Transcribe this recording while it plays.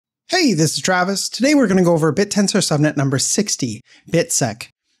Hey, this is Travis. Today we're going to go over Bittensor Subnet number 60, Bitsec,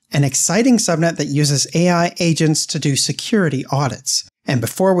 an exciting subnet that uses AI agents to do security audits. And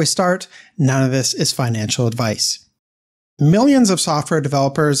before we start, none of this is financial advice. Millions of software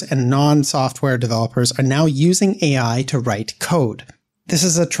developers and non-software developers are now using AI to write code. This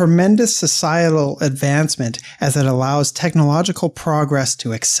is a tremendous societal advancement as it allows technological progress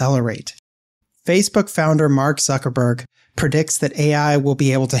to accelerate. Facebook founder Mark Zuckerberg predicts that AI will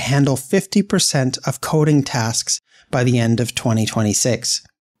be able to handle 50% of coding tasks by the end of 2026.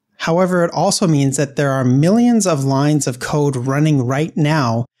 However, it also means that there are millions of lines of code running right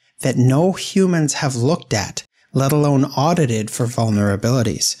now that no humans have looked at, let alone audited for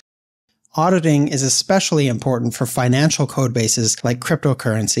vulnerabilities. Auditing is especially important for financial code bases like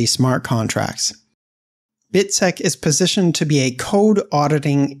cryptocurrency smart contracts. Bitsec is positioned to be a code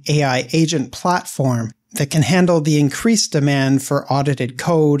auditing AI agent platform that can handle the increased demand for audited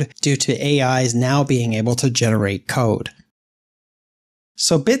code due to AIs now being able to generate code.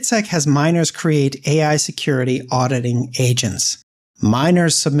 So Bitsec has miners create AI security auditing agents.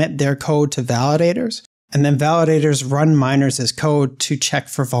 Miners submit their code to validators, and then validators run miners' code to check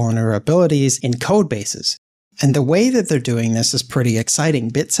for vulnerabilities in code bases. And the way that they're doing this is pretty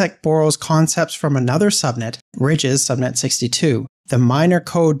exciting. Bitsec borrows concepts from another subnet, Ridge's Subnet 62. The miner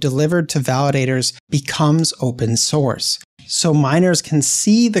code delivered to validators becomes open source. So miners can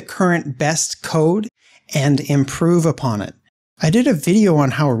see the current best code and improve upon it. I did a video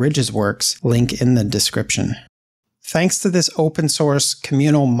on how Ridge's works, link in the description. Thanks to this open source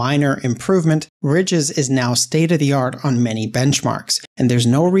communal miner improvement, Ridge's is now state-of-the-art on many benchmarks, and there's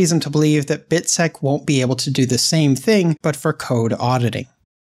no reason to believe that Bitsec won't be able to do the same thing but for code auditing.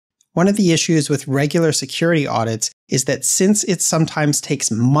 One of the issues with regular security audits is that since it sometimes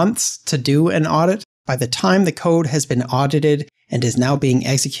takes months to do an audit, by the time the code has been audited and is now being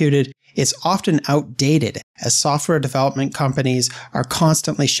executed, it's often outdated as software development companies are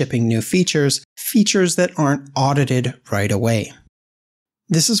constantly shipping new features that aren't audited right away.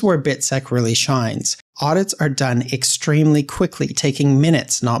 This is where Bitsec really shines. Audits are done extremely quickly, taking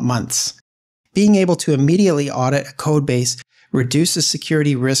minutes, not months. Being able to immediately audit a code base reduces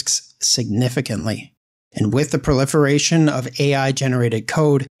security risks significantly. And with the proliferation of AI-generated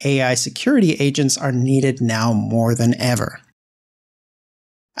code, AI security agents are needed now more than ever.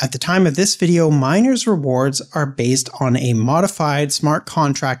 At the time of this video, miners' rewards are based on a modified smart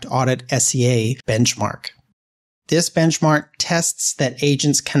contract audit SCA benchmark. This benchmark tests that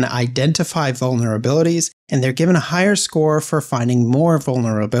agents can identify vulnerabilities, and they're given a higher score for finding more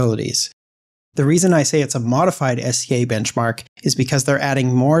vulnerabilities. The reason I say it's a modified SCA benchmark is because they're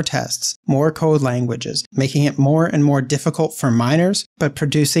adding more tests, more code languages, making it more and more difficult for miners, but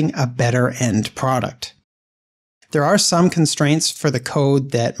producing a better end product. There are some constraints for the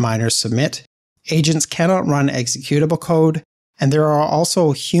code that miners submit. Agents cannot run executable code, and there are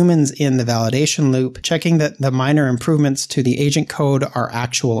also humans in the validation loop checking that the miner improvements to the agent code are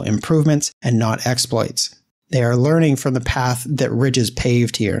actual improvements and not exploits. They are learning from the path that Ridge's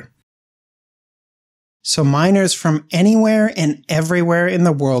paved here. So miners from anywhere and everywhere in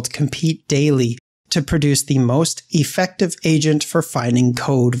the world compete daily to produce the most effective agent for finding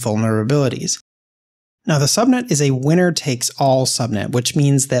code vulnerabilities. Now the subnet is a winner-takes-all subnet, which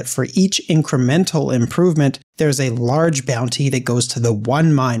means that for each incremental improvement, there's a large bounty that goes to the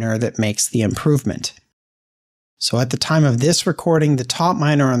one miner that makes the improvement. So at the time of this recording, the top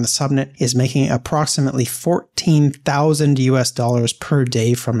miner on the subnet is making approximately $14,000 per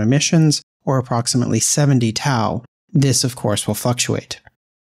day from emissions, or approximately 70 tau. This, of course, will fluctuate.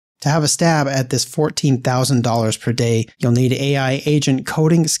 To have a stab at this $14,000 per day, you'll need AI agent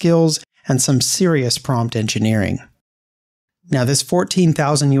coding skills and some serious prompt engineering. Now, this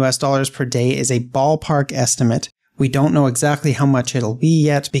 $14,000 per day is a ballpark estimate. We don't know exactly how much it'll be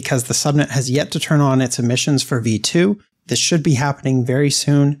yet because the subnet has yet to turn on its emissions for V2. This should be happening very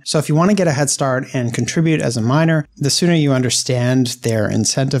soon. So if you want to get a head start and contribute as a miner, the sooner you understand their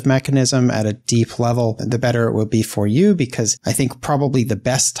incentive mechanism at a deep level, the better it will be for you, because I think probably the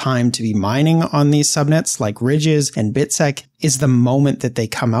best time to be mining on these subnets like Ridge's and Bitsec is the moment that they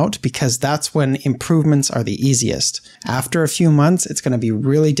come out, because that's when improvements are the easiest. After a few months, it's going to be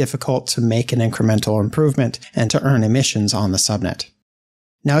really difficult to make an incremental improvement and to earn emissions on the subnet.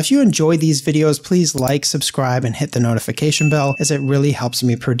 Now, if you enjoy these videos, please like, subscribe, and hit the notification bell, as it really helps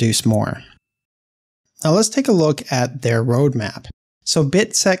me produce more. Now let's take a look at their roadmap. So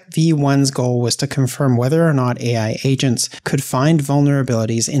Bitsec V1's goal was to confirm whether or not AI agents could find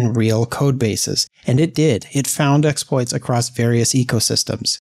vulnerabilities in real code bases, and it did. It found exploits across various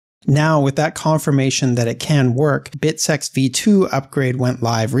ecosystems. Now, with that confirmation that it can work, Bitsec's v2 upgrade went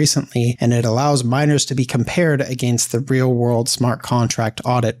live recently, and it allows miners to be compared against the real-world smart contract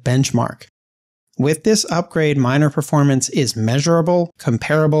audit benchmark. With this upgrade, miner performance is measurable,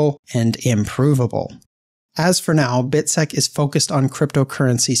 comparable, and improvable. As for now, Bitsec is focused on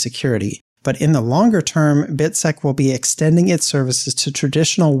cryptocurrency security, but in the longer term, Bitsec will be extending its services to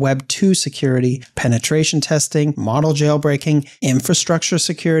traditional Web 2 security, penetration testing, model jailbreaking, infrastructure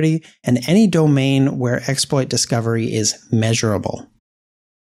security, and any domain where exploit discovery is measurable.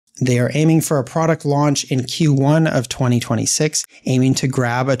 They are aiming for a product launch in Q1 of 2026, aiming to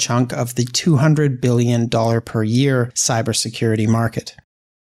grab a chunk of the $200 billion per year cybersecurity market.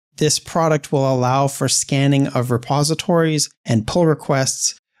 This product will allow for scanning of repositories and pull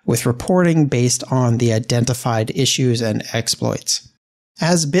requests, with reporting based on the identified issues and exploits.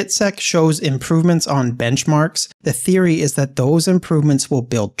 As Bitsec shows improvements on benchmarks, the theory is that those improvements will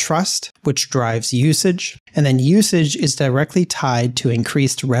build trust, which drives usage, and then usage is directly tied to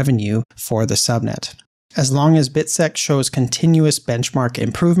increased revenue for the subnet. As long as Bitsec shows continuous benchmark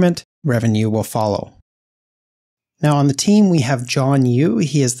improvement, revenue will follow. Now on the team, we have John Yu.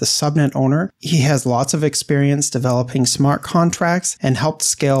 He is the subnet owner. He has lots of experience developing smart contracts and helped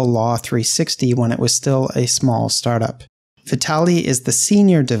scale Law 360 when it was still a small startup. Vitali is the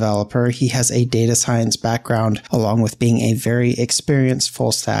senior developer. He has a data science background along with being a very experienced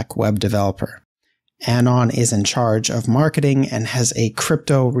full-stack web developer. Anon is in charge of marketing and has a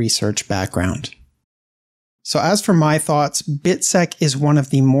crypto research background. So as for my thoughts, Bitsec is one of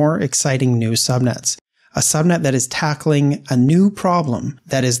the more exciting new subnets. A subnet that is tackling a new problem,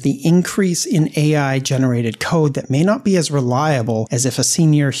 that is the increase in AI-generated code that may not be as reliable as if a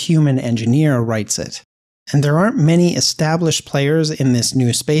senior human engineer writes it. And there aren't many established players in this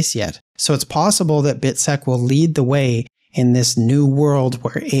new space yet, so it's possible that Bitsec will lead the way in this new world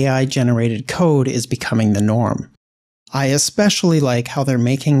where AI-generated code is becoming the norm. I especially like how they're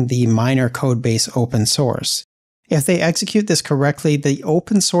making the miner codebase open source. If they execute this correctly, the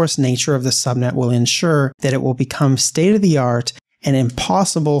open source nature of the subnet will ensure that it will become state-of-the-art and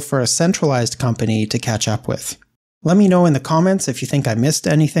impossible for a centralized company to catch up with. Let me know in the comments if you think I missed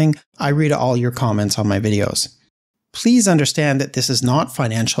anything. I read all your comments on my videos. Please understand that this is not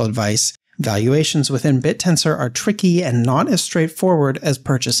financial advice. Valuations within Bittensor are tricky and not as straightforward as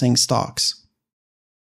purchasing stocks.